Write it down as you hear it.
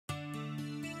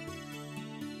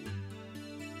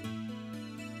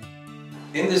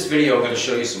In this video, I'm going to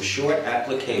show you some short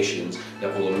applications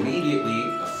that will immediately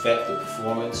affect the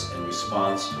performance and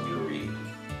response of your reed.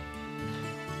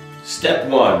 Step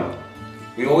 1.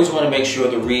 We always want to make sure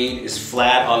the reed is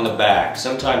flat on the back.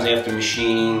 Sometimes after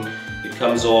machining, it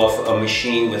comes off a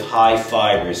machine with high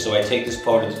fibers. So I take this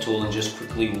part of the tool and just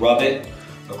quickly rub it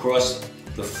across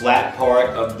the flat part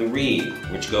of the reed,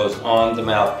 which goes on the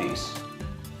mouthpiece.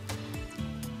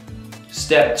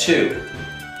 Step 2.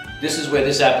 This is where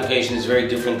this application is very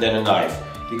different than a knife.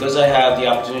 Because I have the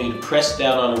opportunity to press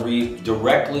down on a reed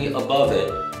directly above it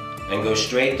and go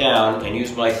straight down and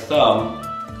use my thumb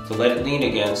to let it lean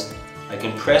against, I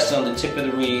can press on the tip of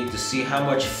the reed to see how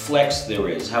much flex there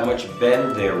is, how much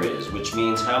bend there is, which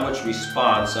means how much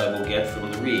response I will get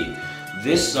from the reed.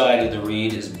 This side of the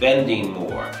reed is bending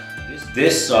more.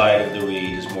 This side of the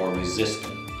reed is more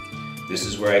resistant. This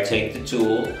is where I take the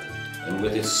tool and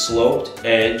with its sloped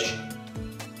edge,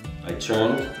 I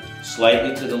turn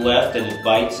slightly to the left and it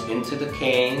bites into the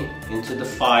cane, into the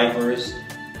fibers.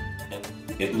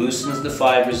 It loosens the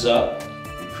fibers up,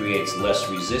 it creates less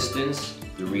resistance,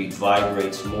 the reed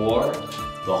vibrates more,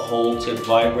 the whole tip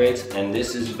vibrates, and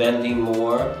this is bending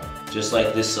more, just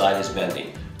like this side is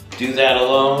bending. Do that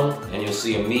alone and you'll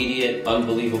see immediate,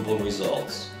 unbelievable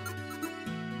results.